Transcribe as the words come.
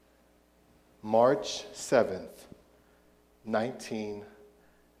March 7th,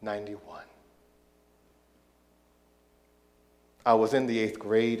 1991. I was in the 8th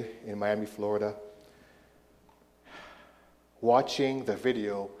grade in Miami, Florida, watching the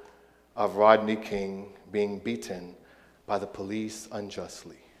video of Rodney King being beaten by the police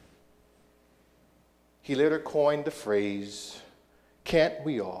unjustly. He later coined the phrase, "Can't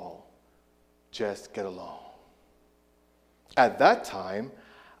we all just get along?" At that time,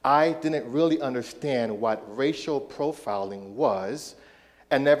 I didn't really understand what racial profiling was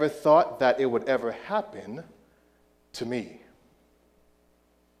and never thought that it would ever happen to me.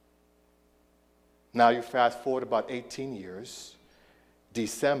 Now you fast forward about 18 years,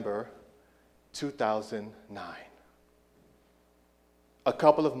 December 2009. A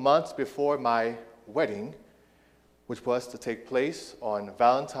couple of months before my wedding, which was to take place on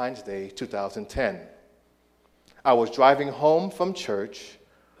Valentine's Day 2010. I was driving home from church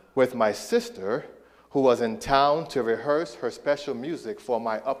with my sister, who was in town to rehearse her special music for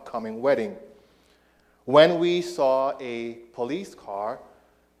my upcoming wedding, when we saw a police car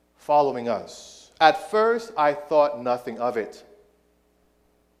following us. At first, I thought nothing of it.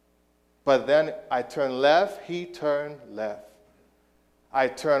 But then I turned left, he turned left. I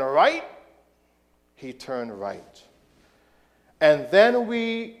turned right, he turned right. And then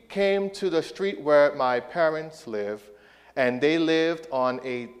we came to the street where my parents live, and they lived on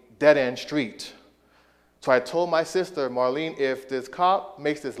a dead-end street. So I told my sister, Marlene, if this cop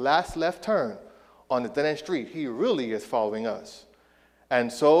makes this last left turn on the dead-end street, he really is following us.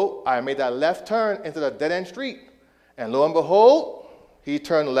 And so I made that left turn into the dead-end street, and lo and behold, he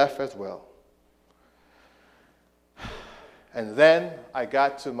turned left as well. And then I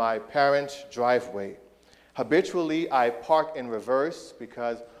got to my parents' driveway. Habitually, I park in reverse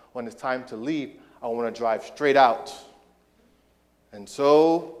because when it's time to leave, I want to drive straight out. And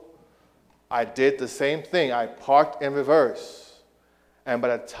so I did the same thing. I parked in reverse. And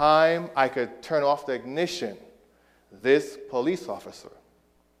by the time I could turn off the ignition, this police officer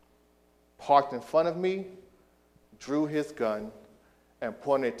parked in front of me, drew his gun, and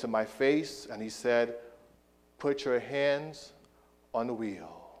pointed it to my face, and he said, "Put your hands on the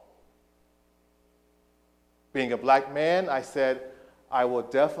wheel." Being a black man, I said, I will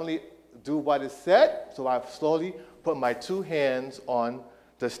definitely do what is said, so I slowly put my two hands on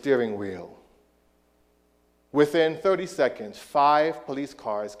the steering wheel. Within 30 seconds, 5 police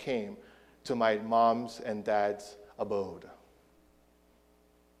cars came to my mom's and dad's abode.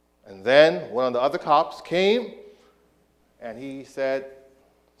 And then one of the other cops came, and he said,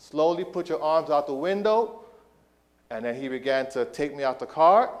 "Slowly put your arms out the window." And then he began to take me out the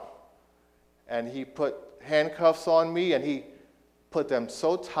car, and he put handcuffs on me, and he put them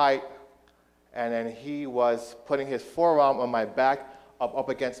so tight, and then he was putting his forearm on my back up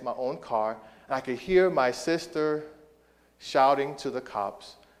against my own car, and I could hear my sister shouting to the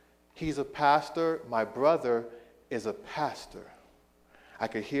cops, "He's a pastor, my brother is a pastor." I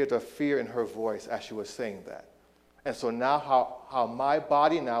could hear the fear in her voice as she was saying that. And so now how my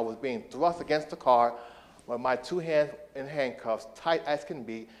body now was being thrust against the car with my two hands in handcuffs, tight as can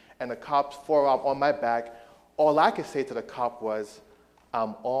be, and the cop's forearm on my back. All I could say to the cop was,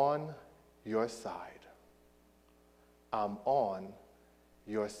 "I'm on your side. I'm on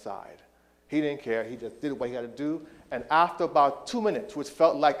your side." He didn't care. He just did what he had to do. And after about 2 minutes, which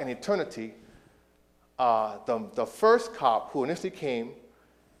felt like an eternity, the first cop who initially came,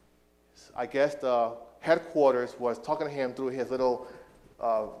 I guess the headquarters was talking to him through his little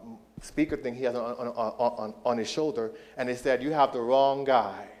speaker thing he has on his shoulder, and they said, "You have the wrong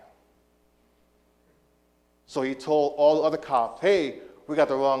guy." So he told all the other cops, "Hey, we got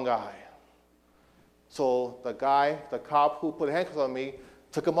the wrong guy." So the cop who put handcuffs on me,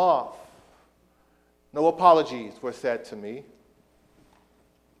 took him off. No apologies were said to me.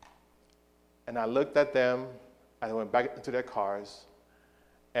 And I looked at them, and they went back into their cars,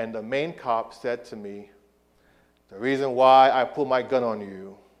 and the main cop said to me, "The reason why I pulled my gun on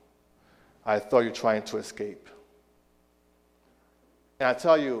you, I thought you were trying to escape." And I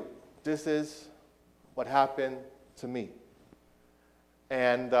tell you, this is what happened to me.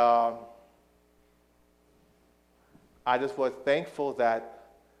 And I just was thankful that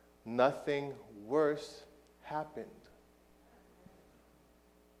nothing worse happened.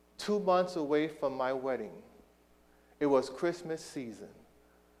 2 months away from my wedding, it was Christmas season,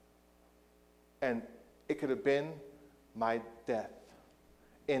 and it could have been my death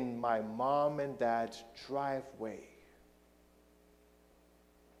in my mom and dad's driveway.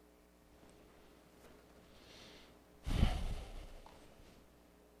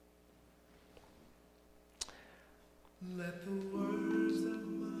 Let the words of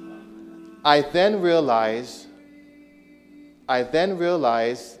my I then realized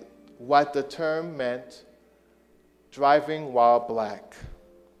what the term meant, driving while black.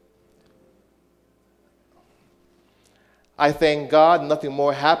 I thank God nothing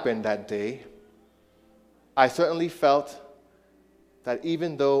more happened that day. I certainly felt that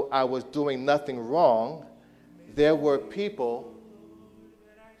even though I was doing nothing wrong, there were people.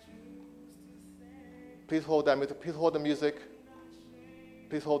 Please hold that music. Please hold the music.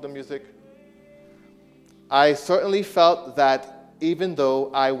 Please hold the music. I certainly felt that even though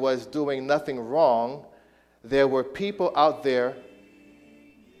I was doing nothing wrong, there were people out there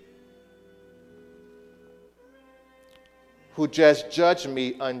who just judged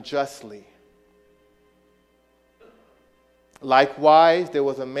me unjustly. Likewise, there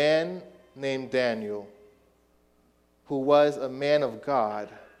was a man named Daniel who was a man of God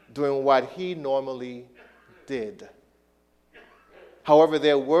doing what he normally did. However,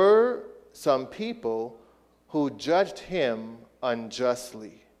 there were some people who judged him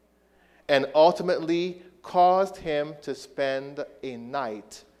unjustly and ultimately caused him to spend a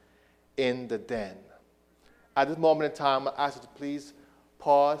night in the den. At this moment in time, I ask you to please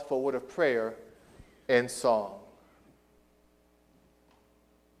pause for a word of prayer and song.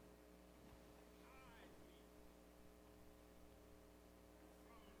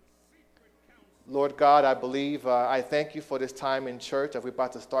 Lord God, I believe, I thank you for this time in church as we're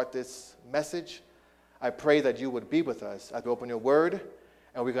about to start this message. I pray that you would be with us as we open your word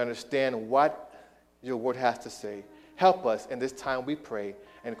and we can understand what your word has to say. Help us in this time, we pray.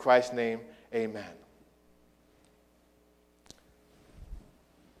 In Christ's name, amen.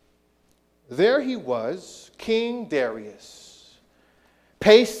 There he was, King Darius,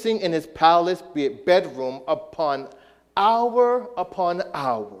 pacing in his palace bedroom upon hour,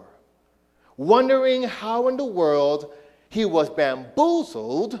 wondering how in the world he was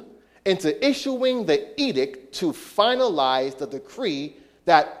bamboozled into issuing the edict to finalize the decree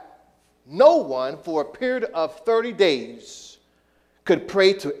that no one for a period of 30 days could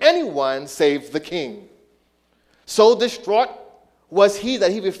pray to anyone save the king. So distraught was he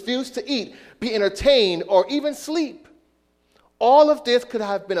that he refused to eat, be entertained, or even sleep. All of this could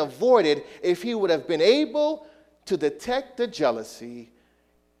have been avoided if he would have been able to detect the jealousy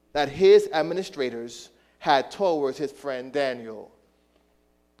that his administrators had towards his friend Daniel.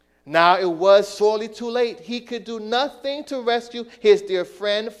 Now it was sorely too late. He could do nothing to rescue his dear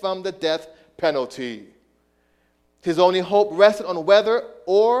friend from the death penalty. His only hope rested on whether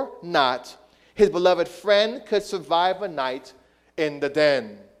or not his beloved friend could survive a night in the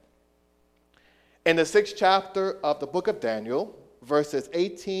den. In the 6th chapter of the book of Daniel, verses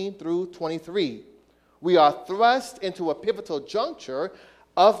 18 through 23, we are thrust into a pivotal juncture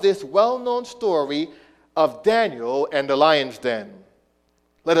of this well-known story of Daniel and the lion's den.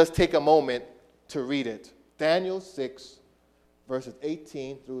 Let us take a moment to read it. Daniel 6, verses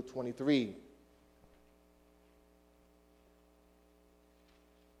 18 through 23.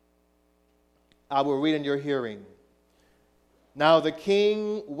 I will read in your hearing. Now the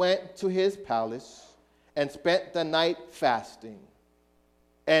king went to his palace and spent the night fasting,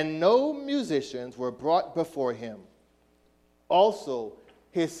 and no musicians were brought before him. Also,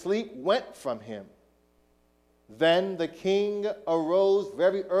 his sleep went from him. Then the king arose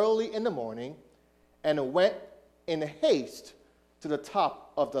very early in the morning and went in haste to the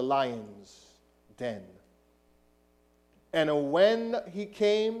top of the lion's den. And when he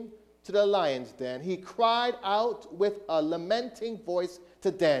came to the lion's den, he cried out with a lamenting voice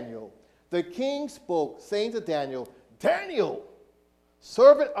to Daniel. The king spoke, saying to Daniel, Daniel,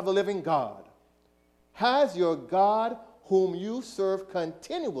 servant of the living God, has your God, whom you serve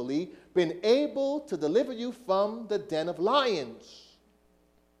continually, been able to deliver you from the den of lions?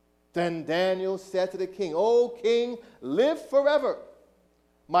 Then Daniel said to the king, O king, live forever.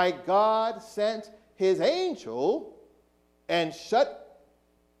 My God sent his angel and shut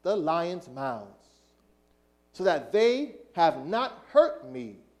the lions' mouths, so that they have not hurt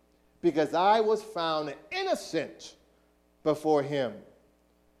me, because I was found innocent before him.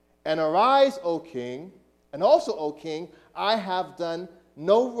 And arise, O king, and also, O king, I have done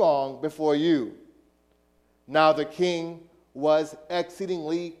no wrong before you. Now the king was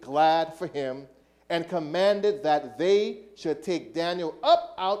exceedingly glad for him, and commanded that they should take Daniel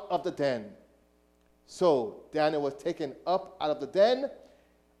up out of the den. So Daniel was taken up out of the den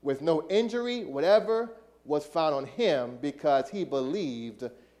with no injury whatever was found on him, because he believed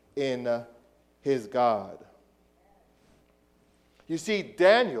in his God. You see,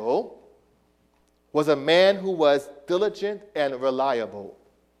 Daniel was a man who was diligent and reliable.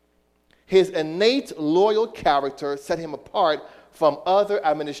 His innate loyal character set him apart from other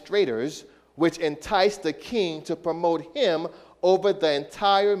administrators which enticed the king to promote him over the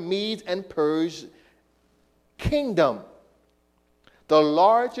entire Medes and Persia kingdom, the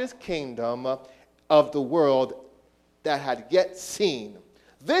largest kingdom of the world that had yet seen.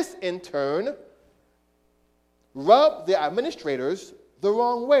 This, in turn, rubbed the administrators the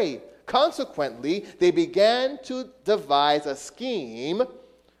wrong way. Consequently, they began to devise a scheme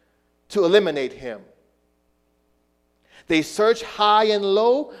to eliminate him. They searched high and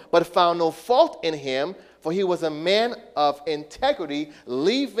low, but found no fault in him, for he was a man of integrity,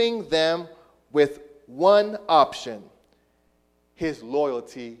 leaving them with one option: his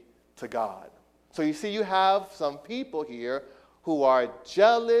loyalty to God. So you see, you have some people here who are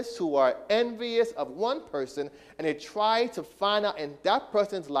jealous, who are envious of one person, and they try to find out in that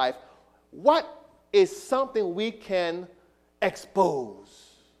person's life what is something we can expose.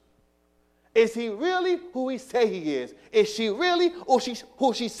 Is he really who he say he is? Is she really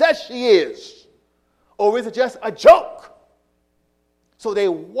who she says she is? Or is it just a joke? So they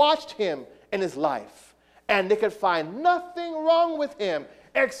watched him in his life, and they could find nothing wrong with him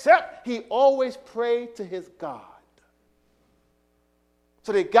except he always prayed to his God.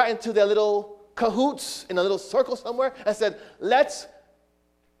 So they got into their little cahoots in a little circle somewhere and said, let's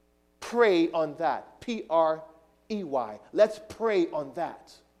pray on that. P-R-E-Y. Let's pray on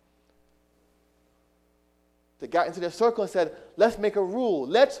that. They got into their circle and said, let's make a rule.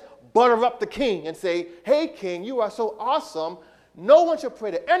 Let's butter up the king and say, hey, king, you are so awesome. No one should pray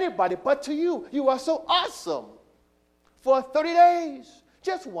to anybody but to you. You are so awesome. For 30 days,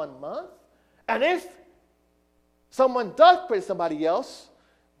 just 1 month. And if someone does pray to somebody else,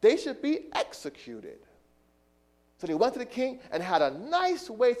 they should be executed. So they went to the king and had a nice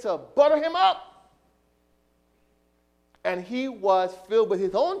way to butter him up. And he was filled with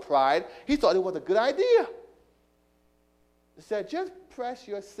his own pride. He thought it was a good idea. He said, just press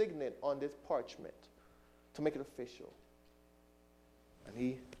your signet on this parchment to make it official.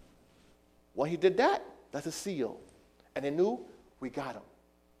 And when he did that, that's a seal. And they knew, we got him.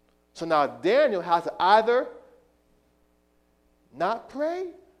 So now Daniel has to either not pray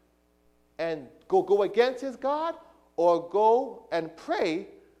and go against his God, or go and pray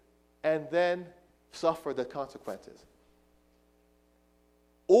and then suffer the consequences.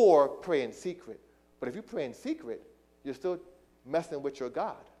 Or pray in secret. But if you pray in secret, you're still messing with your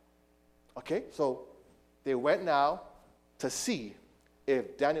God. Okay, so they went now to see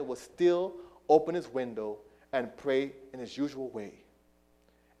if Daniel would still open his window and pray in his usual way.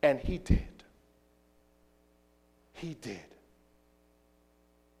 And he did. He did.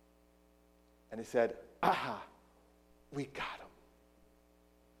 And he said, aha, we got him.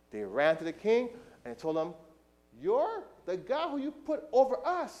 They ran to the king and told him, you're the guy who you put over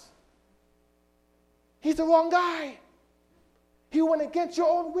us. He's the wrong guy. He went against your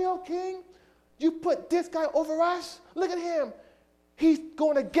own will, king. You put this guy over us. Look at him. He's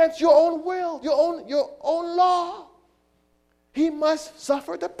going against your own will, your own law. He must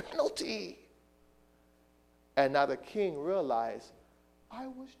suffer the penalty. And now the king realized, I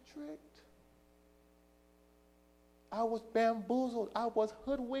was tricked. I was bamboozled. I was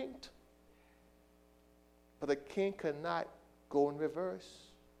hoodwinked. But the king could not go in reverse.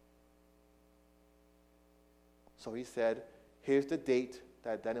 So he said, here's the date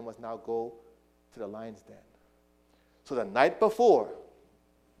that Daniel must now go to the lion's den. So the night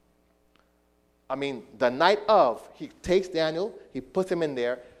of, he takes Daniel, he puts him in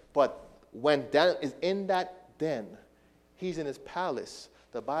there, but when Daniel is in that den, he's in his palace.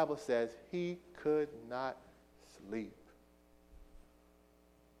 The Bible says he could not sleep.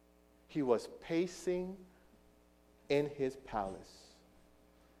 He was pacing in his palace.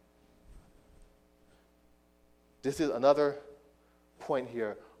 This is another point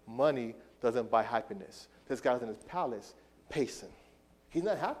here. Money doesn't buy happiness. This guy's in his palace pacing. He's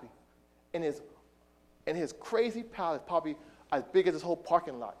not happy. In his crazy palace, probably as big as this whole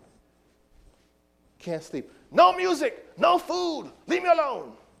parking lot. Can't sleep. No music, no food, leave me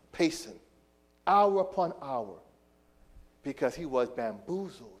alone. Pacing, hour upon hour, because he was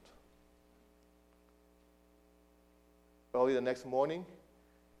bamboozled. Early the next morning,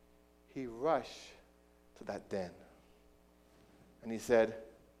 he rushed to that den. And he said,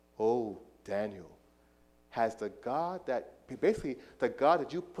 oh, Daniel, has the God that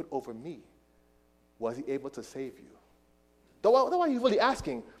you put over me, was he able to save you? That's why he's really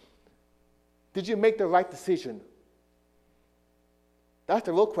asking, did you make the right decision? That's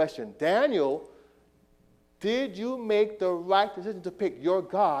the real question. Daniel, did you make the right decision to pick your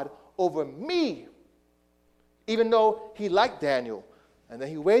God over me? Even though he liked Daniel. And then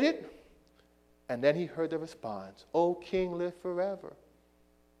he waited, and then he heard the response, O king, live forever.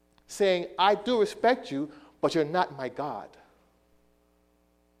 saying, I do respect you, but you're not my God.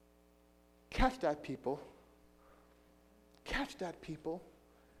 Catch that, people. Catch that, people.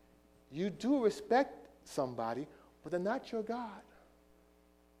 You do respect somebody, but they're not your God.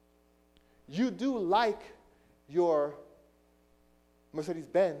 You do like your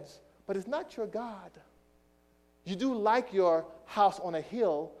Mercedes-Benz, but it's not your God. You do like your house on a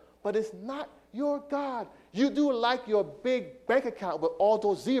hill, but it's not your God. You do like your big bank account with all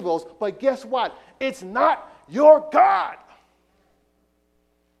those zeros, but guess what? It's not your God.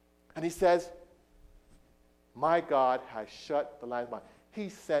 And he says, my God has shut the lion's mouth. He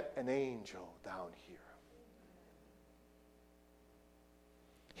sent an angel down here.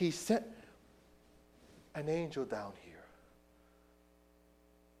 He sent an angel down here.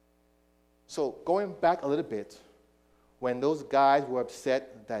 So going back a little bit, when those guys were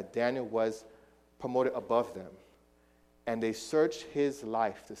upset that Daniel was promoted above them, and they searched his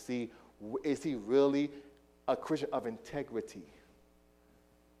life to see, is he really a Christian of integrity?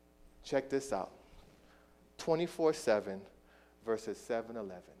 Check this out. 24/7 verses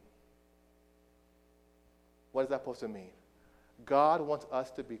 7-11. What is that supposed to mean? God wants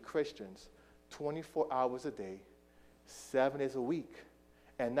us to be Christians 24 hours a day, 7 days a week,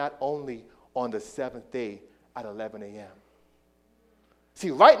 and not only on the 7th day at 11 a.m.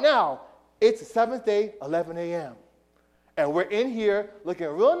 See, right now, it's the 7th day, 11 a.m. And we're in here looking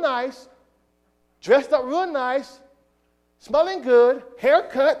real nice, dressed up real nice, smelling good,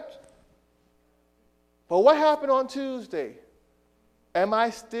 haircut. But what happened on Tuesday? Am I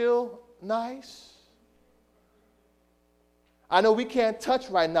still nice? I know we can't touch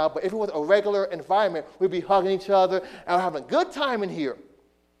right now, but if it was a regular environment, we'd be hugging each other and having a good time in here.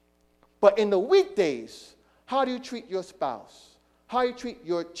 But in the weekdays, how do you treat your spouse? How do you treat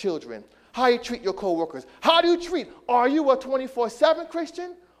your children? How do you treat your coworkers? How do you treat? Are you a 24/7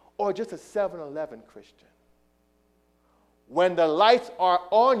 Christian or just a 7-Eleven Christian? When the lights are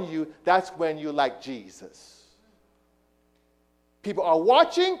on you, that's when you're like Jesus. People are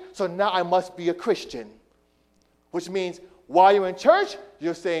watching, so now I must be a Christian. Which means while you're in church,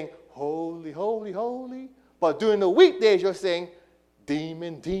 you're saying, holy, holy, holy. But during the weekdays, you're saying,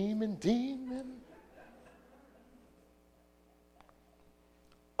 demon, demon, demon.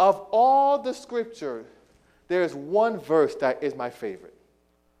 Of all the scripture, there is one verse that is my favorite.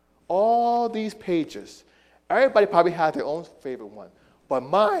 All these pages, everybody probably has their own favorite one. But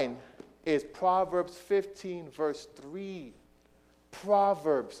mine is Proverbs 15, verse 3.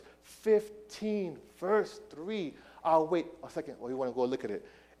 Proverbs 15, verse 3. I'll wait a second, or you want to go look at it.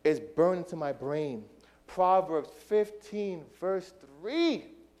 It's burned into my brain. Proverbs 15, verse 3.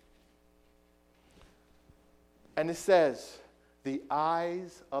 And it says, the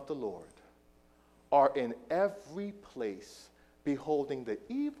eyes of the Lord are in every place, beholding the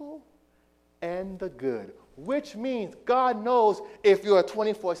evil and the good. Which means God knows if you're a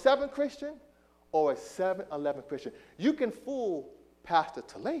 24/7 Christian or a 7-Eleven Christian. You can fool Pastor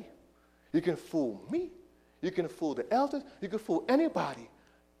Talay. You can fool me. You can fool the elders. You can fool anybody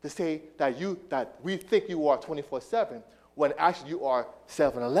to say that we think you are 24/7 when actually you are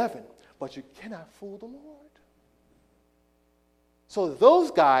 7-Eleven. But you cannot fool the Lord. So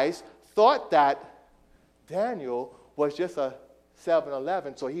those guys thought that Daniel was just a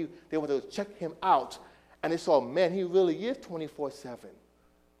 7-Eleven, so they wanted to check him out. And they saw, man, he really is 24/7.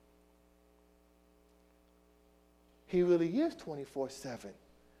 He really is 24/7.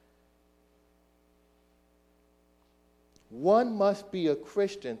 One must be a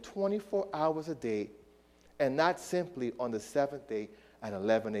Christian 24 hours a day and not simply on the 7th day at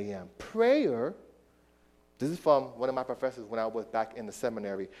 11 a.m. Prayer, this is from one of my professors when I was back in the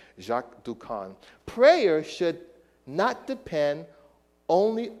seminary, Jacques Ducan. Prayer should not depend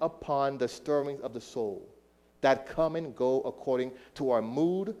only upon the stirrings of the soul that come and go according to our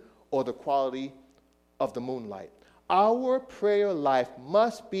mood or the quality of the moonlight. Our prayer life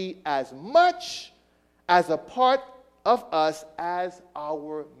must be as much as a part of us as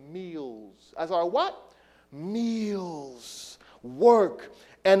our meals. As our what? Meals, work,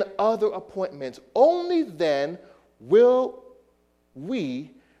 and other appointments. Only then will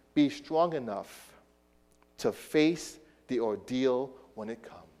we be strong enough to face the ordeal when it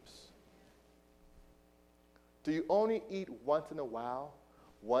comes. Do you only eat once in a while,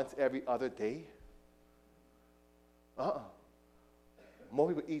 once every other day? More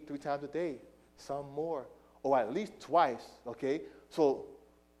people eat 3 times a day, some more, or at least twice, okay? So,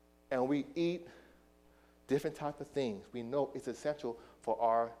 and we eat different types of things. We know it's essential for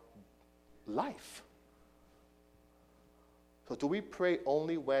our life. So do we pray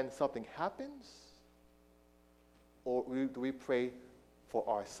only when something happens? Or do we pray for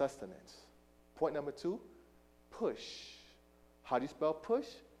our sustenance. Point number 2, push. How do you spell push?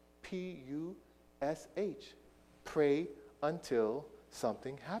 P-U-S-H. Pray until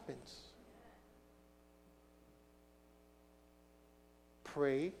something happens.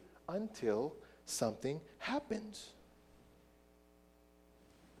 Pray until something happens.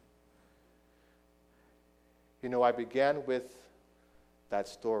 You know, I began with that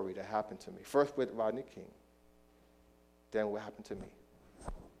story that happened to me. First with Rodney King, then what happened to me.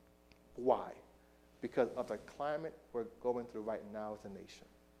 Why? Because of the climate we're going through right now as a nation.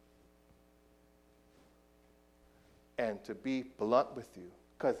 And to be blunt with you,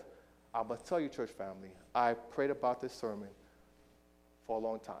 because I must tell you, church family, I prayed about this sermon for a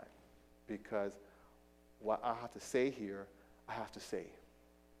long time, because what I have to say here, I have to say.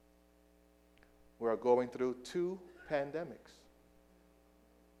 We're going through 2 pandemics.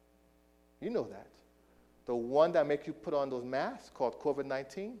 You know that. The one that makes you put on those masks called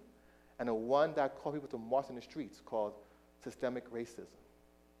COVID-19, and the one that calls people to march in the streets called systemic racism,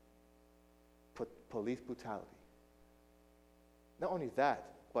 police brutality. Not only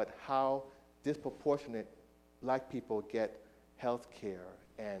that, but how disproportionate black people get health care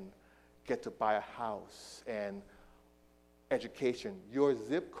and get to buy a house and education. Your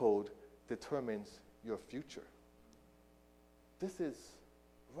zip code determines your future. This is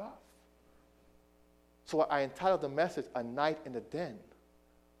rough. So I entitled the message, A Night in the Den,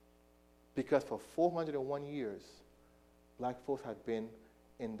 because for 401 years, black folks had been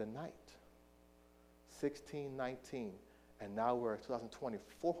in the night. 1619, and now we're in 2020,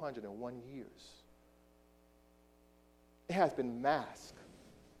 401 years. It has been masked.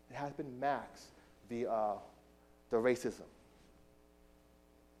 It has been masked, the racism.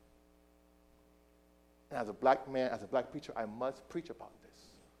 And as a black man, as a black preacher, I must preach about this.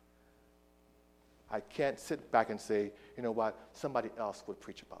 I can't sit back and say, you know what, somebody else would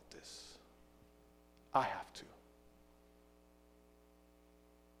preach about this. I have to.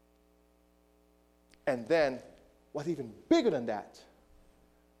 And then, what's even bigger than that,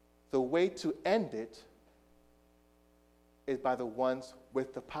 the way to end it is by the ones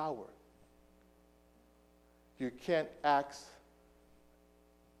with the power. You can't ask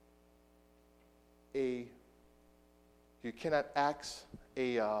you cannot ask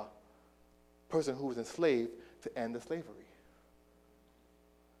a person who was enslaved to end the slavery.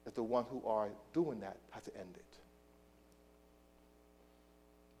 It's the one who are doing that has to end it.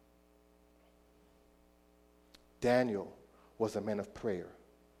 Daniel was a man of prayer.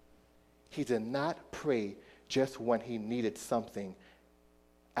 He did not pray just when he needed something,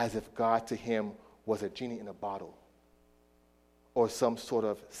 as if God to him was a genie in a bottle or some sort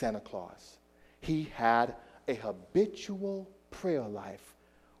of Santa Claus. He had a habitual prayer life,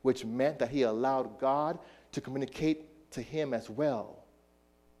 which meant that he allowed God to communicate to him as well.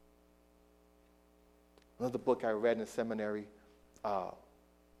 Another book I read in the seminary,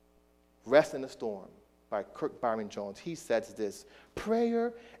 Rest in the Storm, by Kirk Byron Jones, he says this: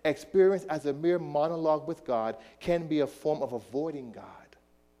 prayer experienced as a mere monologue with God can be a form of avoiding God.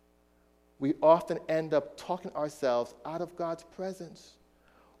 We often end up talking ourselves out of God's presence.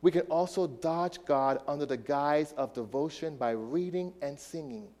 We can also dodge God under the guise of devotion by reading and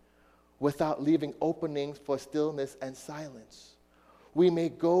singing, without leaving openings for stillness and silence. We may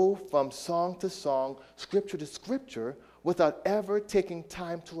go from song to song, scripture to scripture, without ever taking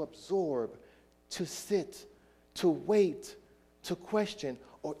time to absorb, to sit, to wait, to question,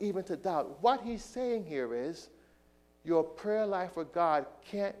 or even to doubt. What he's saying here is, your prayer life with God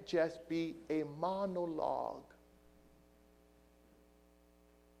can't just be a monologue.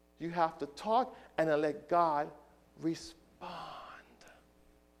 You have to talk and then let God respond.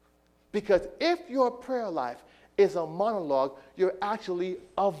 Because if your prayer life is a monologue, you're actually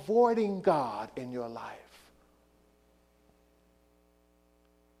avoiding God in your life.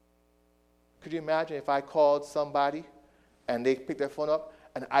 Could you imagine if I called somebody and they picked their phone up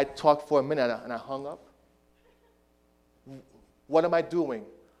and I talked for a minute and I hung up? What am I doing?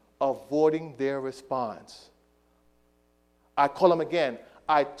 Avoiding their response. I call them again.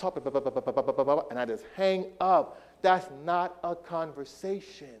 I talk, and I just hang up. That's not a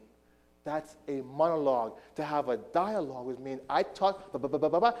conversation. That's a monologue. To have a dialogue with me, I talk,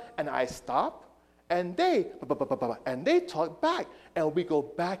 and I stop, and they talk back, and we go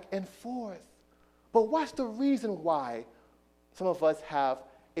back and forth. But what's the reason why some of us have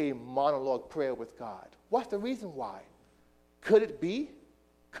a monologue prayer with God? What's the reason why? Could it be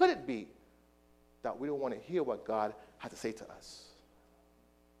that we don't want to hear what God has to say to us?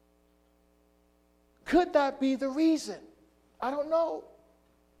 Could that be the reason? I don't know.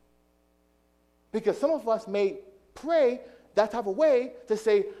 Because some of us may pray that type of way to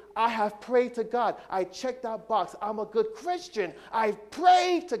say, I have prayed to God. I checked that box. I'm a good Christian. I've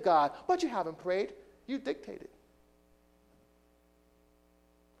prayed to God. But you haven't prayed. You dictated.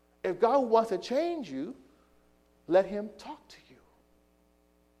 If God wants to change you, let him talk to you.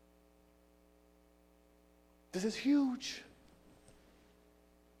 This is huge.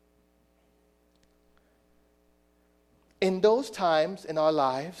 In those times in our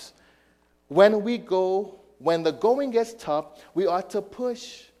lives, when the going gets tough, we ought to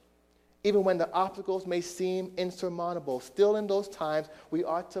push, even when the obstacles may seem insurmountable. Still in those times, we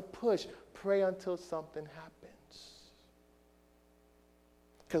ought to push, pray until something happens.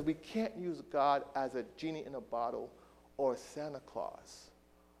 Because we can't use God as a genie in a bottle or Santa Claus.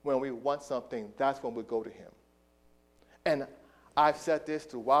 When we want something, that's when we go to him. And I've said this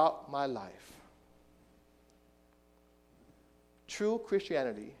throughout my life. True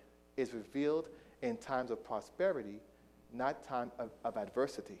Christianity is revealed in times of prosperity, not times of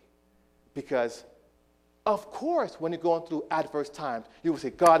adversity. Because, of course, when you're going through adverse times, you will say,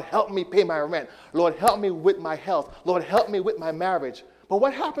 God, help me pay my rent. Lord, help me with my health. Lord, help me with my marriage. But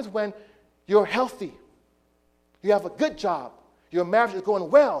what happens when you're healthy? You have a good job. Your marriage is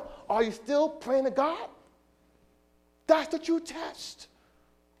going well. Are you still praying to God? That's the true test.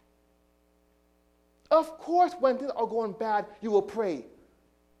 Of course, when things are going bad, you will pray.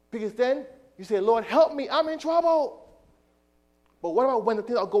 Because then you say, Lord, help me, I'm in trouble. But what about when the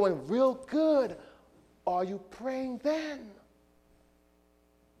things are going real good? Are you praying then?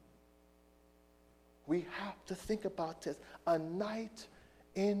 We have to think about this. A night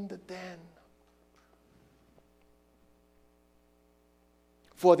in the den.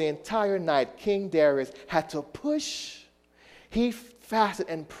 For the entire night, King Darius had to push. He fasted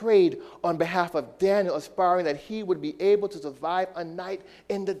and prayed on behalf of Daniel, aspiring that he would be able to survive a night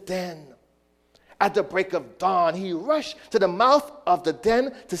in the den. At the break of dawn, he rushed to the mouth of the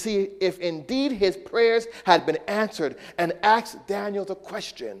den to see if indeed his prayers had been answered and asked Daniel the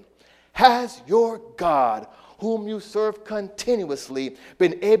question, has your God, whom you serve continuously,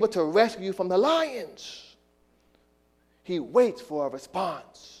 been able to rescue you from the lions? He waits for a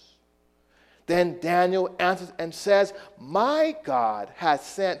response. Then Daniel answers and says, my God has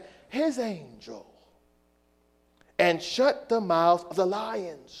sent his angel and shut the mouths of the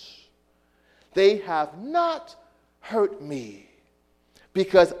lions. They have not hurt me,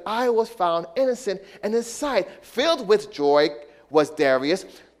 because I was found innocent in his sight. Filled with joy was Darius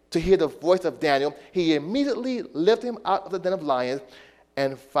to hear the voice of Daniel. He immediately lifted him out of the den of lions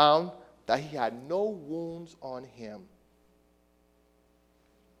and found that he had no wounds on him.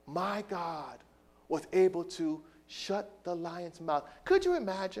 My God was able to shut the lion's mouth. Could you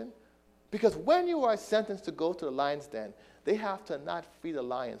imagine? Because when you are sentenced to go to the lion's den, they have to not feed the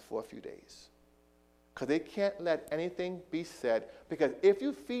lions for a few days. Because they can't let anything be said. Because if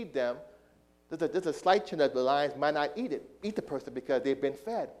you feed them, there's a slight chance that the lions might not eat the person because they've been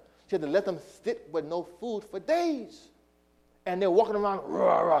fed. So you have to let them sit with no food for days. And they're walking around,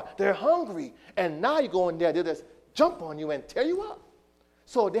 rah, rah, they're hungry. And now you go in there, they'll just jump on you and tear you up.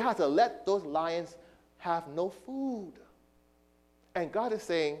 So they have to let those lions have no food. And God is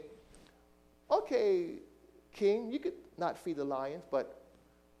saying, okay, king, you could not feed the lions, but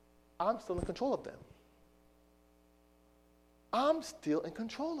I'm still in control of them. I'm still in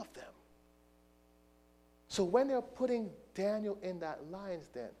control of them. So when they're putting Daniel in that lion's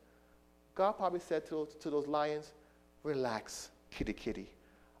den, God probably said to those lions, relax, kitty, kitty.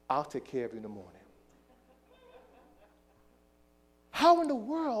 I'll take care of you in the morning. How in the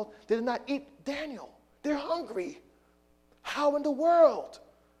world did they not eat Daniel? They're hungry. How in the world?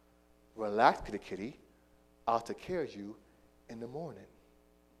 Relax, kitty, kitty. I'll take care of you in the morning.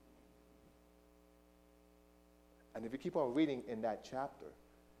 And if you keep on reading in that chapter,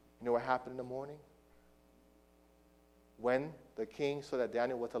 you know what happened in the morning? When the king saw that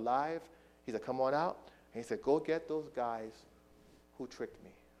Daniel was alive, he said, come on out. And he said, go get those guys who tricked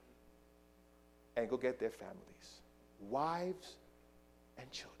me. And go get their families, wives and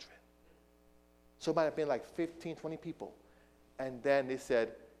children. So it might have been like 15, 20 people. And then he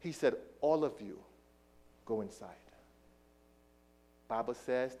said, all of you go inside. Bible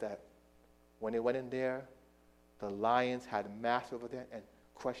says that when they went in there, the lions had mastered over there and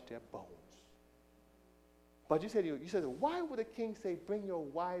crushed their bones. But you said, why would the king say, bring your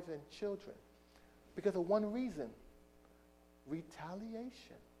wives and children? Because of one reason,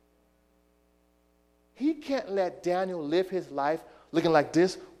 retaliation. He can't let Daniel live his life looking like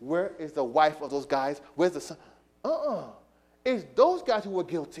this. Where is the wife of those guys? Where's the son? It's those guys who were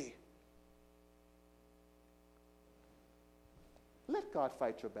guilty. Let God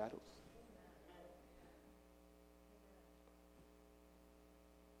fight your battles.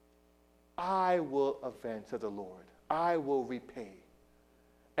 I will avenge, said the Lord. I will repay.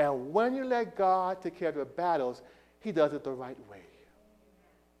 And when you let God take care of your battles, he does it the right way.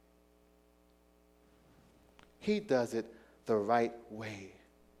 He does it the right way.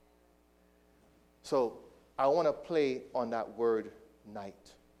 So I want to play on that word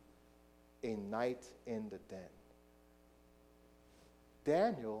night. A night in the den.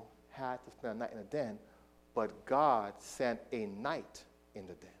 Daniel had to spend a night in the den, but God sent a night in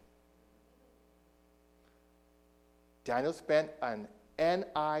the den. Daniel spent an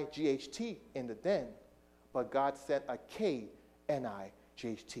N-I-G-H-T in the den, but God sent a K-N-I-G-H-T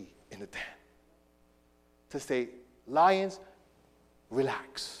in the den. To say, lions,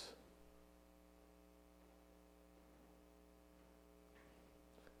 relax.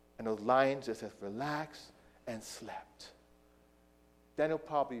 And those lions just said, relax and slept. Daniel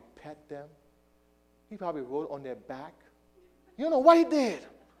probably pet them. He probably rode on their back. You don't know what he did.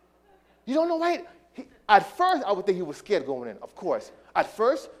 You don't know why. At first, I would think he was scared going in, of course. At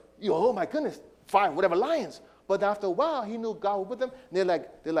first, oh my goodness, fine, whatever, lions. But after a while, he knew God was with them. They're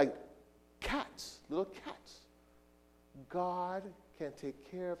like cats, little cats. God can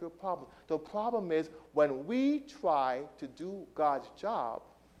take care of your problem. The problem is when we try to do God's job,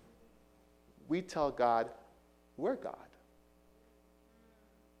 we tell God, we're God.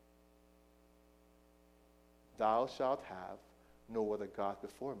 Thou shalt have no other God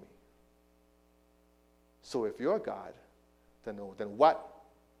before me. So if you're God, then what?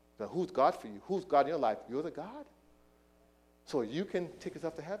 Then who's God for you? Who's God in your life? You're the God? So you can take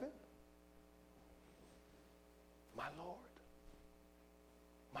yourself to heaven? My Lord.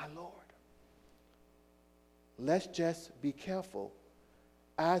 My Lord. Let's just be careful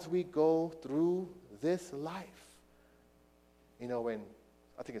as we go through this life. You know, when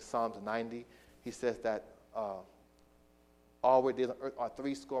I think it's Psalms 90, he says that all we did on earth are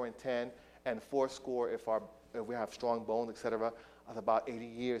 70, and 80, if we have strong bones, etc., of about 80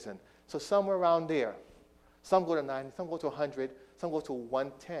 years. And so somewhere around there. Some go to 90, some go to 100, some go to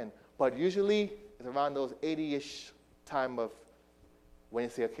 110. But usually it's around those 80-ish time of when you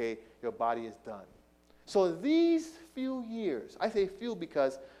say, okay, your body is done. So these few years, I say few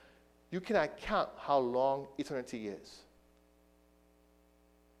because you cannot count how long eternity is.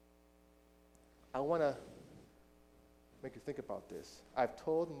 I want to make you think about this. I've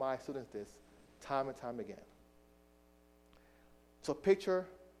told my students this time and time again. So picture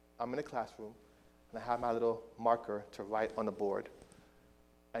I'm in a classroom, and I have my little marker to write on the board.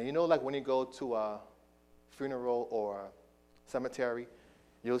 And you know, like when you go to a funeral or a cemetery,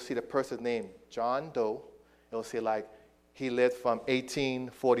 you'll see the person's name, John Doe. It'll say like he lived from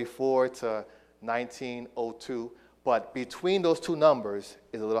 1844 to 1902. But between those two numbers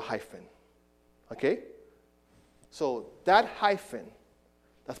is a little hyphen. Okay? So that hyphen,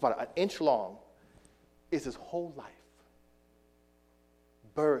 that's about an inch long, is his whole life.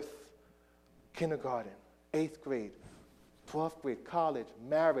 Birth, kindergarten, 8th grade, 12th grade, college,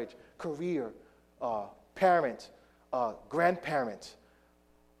 marriage, career, parents, grandparents.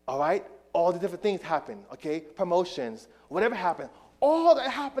 All right? All the different things happen, okay? Promotions, whatever happened. All that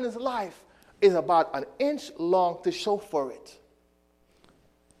happened in his life is about an inch long to show for it.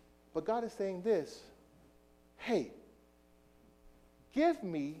 But God is saying this, hey, give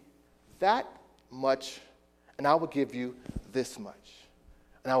me that much, and I will give you this much.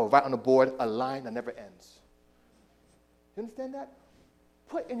 And I will write on the board a line that never ends. You understand that?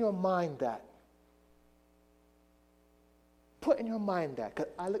 Put in your mind that. Put in your mind that.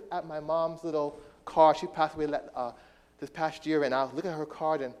 Because I looked at my mom's little card. She passed away this past year, and I was looking at her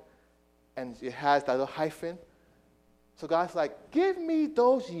card, and it has that little hyphen. So God's like, give me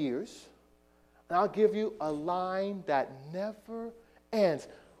those years, and I'll give you a line that never ends.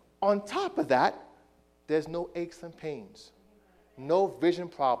 On top of that, there's no aches and pains, no vision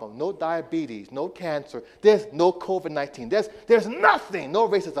problem, no diabetes, no cancer. There's no COVID-19. There's nothing, no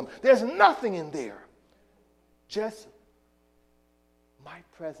racism. There's nothing in there. Just my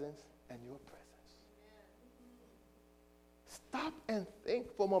presence and your presence. Stop and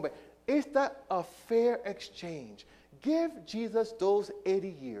think for a moment. Is that a fair exchange? Give Jesus those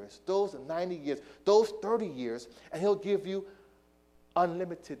 80 years, those 90 years, those 30 years, and he'll give you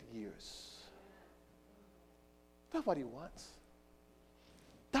unlimited years. That's what he wants.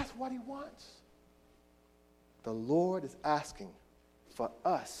 That's what he wants. The Lord is asking for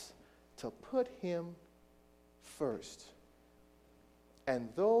us to put him first. And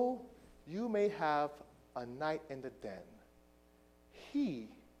though you may have a night in the den, he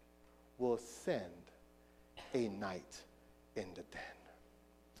will send a night in the den.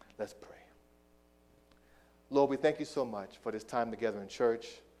 Let's pray. Lord, we thank you so much for this time together in church.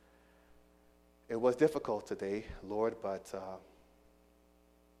 It was difficult today, Lord, but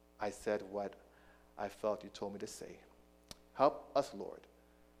I said what I felt you told me to say. Help us, Lord,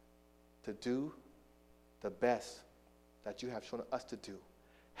 to do the best that you have shown us to do.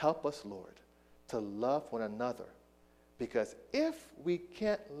 Help us, Lord, to love one another. Because if we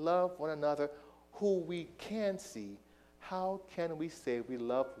can't love one another who we can see, how can we say we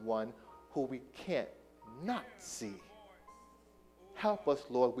love one who we can't not see? Help us,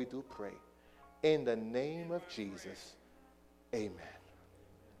 Lord, we do pray. In the name of Jesus, amen.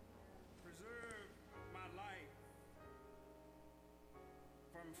 Preserve my life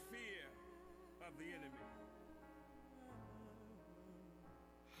from fear of the enemy.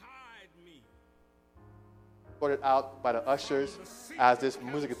 Hide me. Sorted out by the ushers as this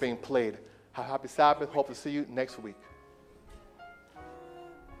music is being played. Have a happy Sabbath. Hope to see you next week.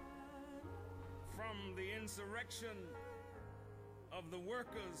 From the insurrection of the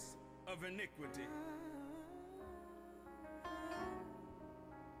workers of iniquity.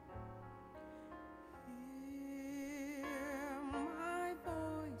 Hear my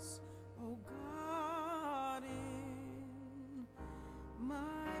voice, O God, in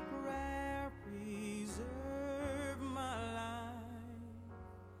my prayer, preserve my life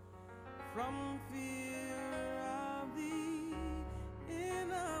from fear of the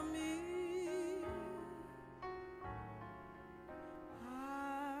enemy.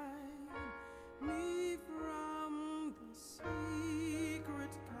 Hide me from the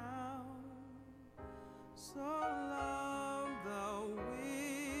secret counsel of the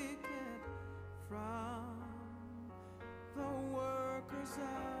wicked, from the workers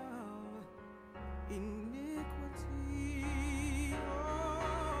of iniquity.